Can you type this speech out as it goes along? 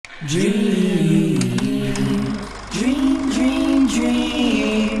Dream, dream, dream,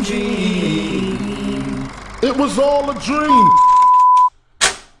 dream, dream. It was all a dream.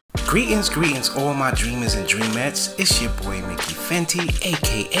 Greetings, all my dreamers and dreamettes. It's your boy Mickey Fenty,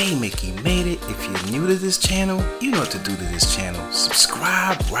 aka Mickey Made It. If you're new to this channel, you know what to do to this channel.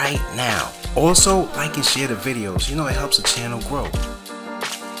 Subscribe right now. Also, like and share the videos. You know it helps the channel grow.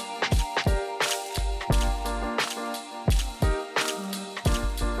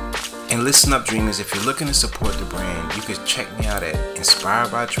 And listen up, dreamers, if you're looking to support the brand, you can check me out at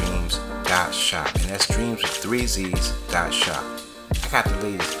inspiredbydreams.shop, and that's dreams with 3 Z's.shop. I got the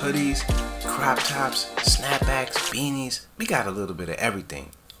latest hoodies, crop tops, snapbacks, beanies. We got a little bit of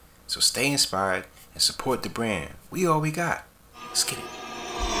everything. So stay inspired and support the brand. We all we got. Let's get it.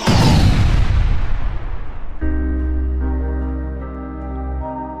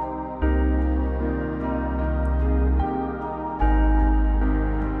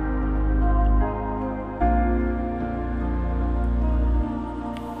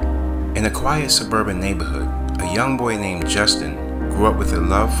 In a quiet suburban neighborhood, a young boy named Justin grew up with a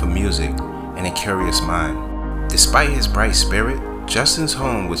love for music and a curious mind. Despite his bright spirit, Justin's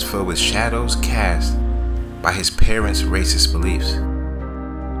home was filled with shadows cast by his parents' racist beliefs.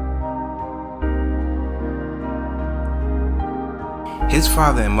 His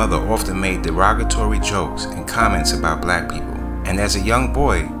father and mother often made derogatory jokes and comments about black people, and as a young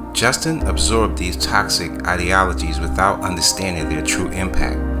boy, Justin absorbed these toxic ideologies without understanding their true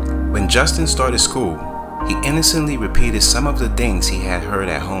impact. When Justin started school, he innocently repeated some of the things he had heard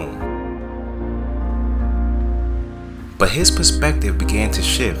at home. But his perspective began to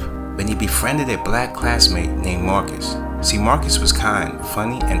shift when he befriended a black classmate named Marcus. See, Marcus was kind,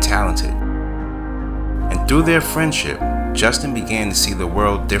 funny, and talented. And through their friendship, Justin began to see the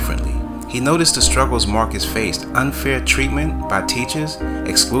world differently. He noticed the struggles Marcus faced: unfair treatment by teachers,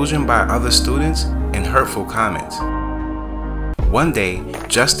 exclusion by other students, and hurtful comments. One day,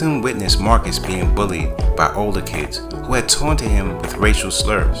 Justin witnessed Marcus being bullied by older kids who had taunted him with racial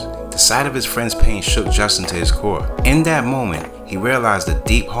slurs. The sight of his friend's pain shook Justin to his core. In that moment, he realized the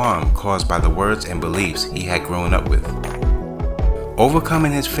deep harm caused by the words and beliefs he had grown up with.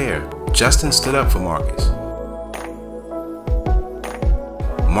 Overcoming his fear, Justin stood up for Marcus,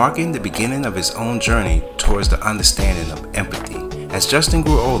 marking the beginning of his own journey towards the understanding of empathy. As Justin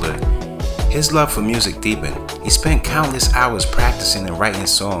grew older, his love for music deepened. He spent countless hours practicing and writing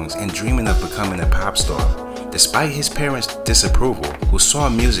songs and dreaming of becoming a pop star. Despite his parents' disapproval, who saw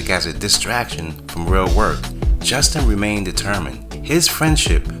music as a distraction from real work, Justin remained determined. His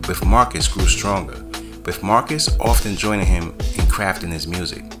friendship with Marcus grew stronger, with Marcus often joining him in crafting his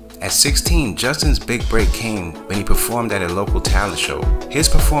music. At 16, Justin's big break came when he performed at a local talent show. His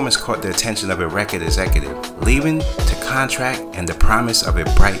performance caught the attention of a record executive, leading to contract and the promise of a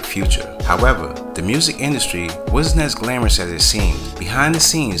bright future. However, the music industry wasn't as glamorous as it seemed. Behind the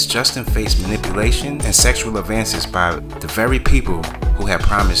scenes, Justin faced manipulation and sexual advances by the very people who had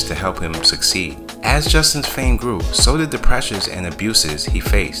promised to help him succeed. As Justin's fame grew, so did the pressures and abuses he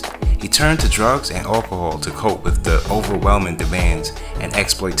faced. He turned to drugs and alcohol to cope with the overwhelming demands and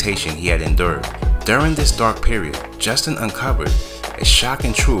exploitation he had endured. During this dark period, Justin uncovered a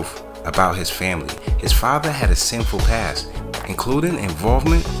shocking truth about his family. His father had a sinful past, including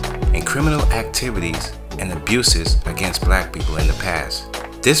involvement in criminal activities and abuses against black people in the past.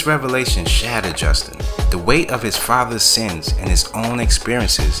 This revelation shattered Justin. The weight of his father's sins and his own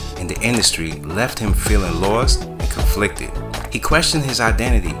experiences in the industry left him feeling lost and conflicted. He questioned his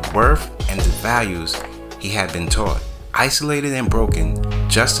identity, worth, and the values he had been taught. Isolated and broken,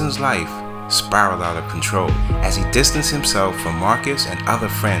 Justin's life spiraled out of control as he distanced himself from Marcus and other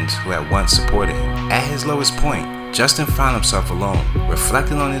friends who had once supported him. At his lowest point, Justin found himself alone.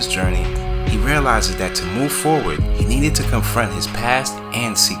 Reflecting on his journey, he realized that to move forward, he needed to confront his past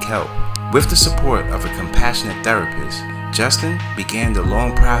and seek help. With the support of a compassionate therapist, Justin began the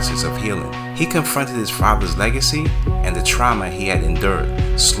long process of healing. He confronted his father's legacy and the trauma he had endured,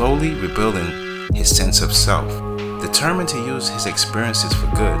 slowly rebuilding his sense of self. Determined to use his experiences for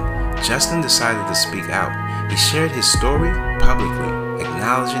good, Justin decided to speak out. He shared his story publicly,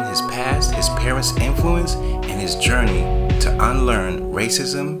 acknowledging his past, his parents' influence, and his journey to unlearn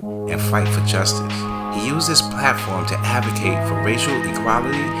racism and fight for justice. He used this platform to advocate for racial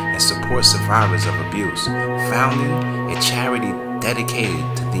equality and support survivors of abuse, founding a charity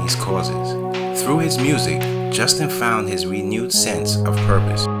dedicated to these causes. Through his music, Justin found his renewed sense of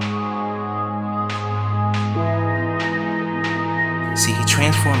purpose. See, he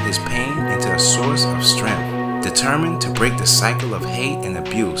transformed his pain into a source of strength, determined to break the cycle of hate and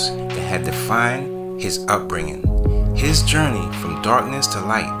abuse that had defined his upbringing. His journey from darkness to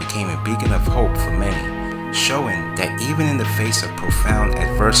light became a beacon of hope for many, showing that even in the face of profound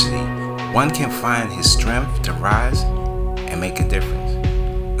adversity, one can find his strength to rise and make a difference.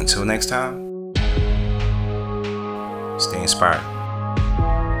 Until next time, stay inspired.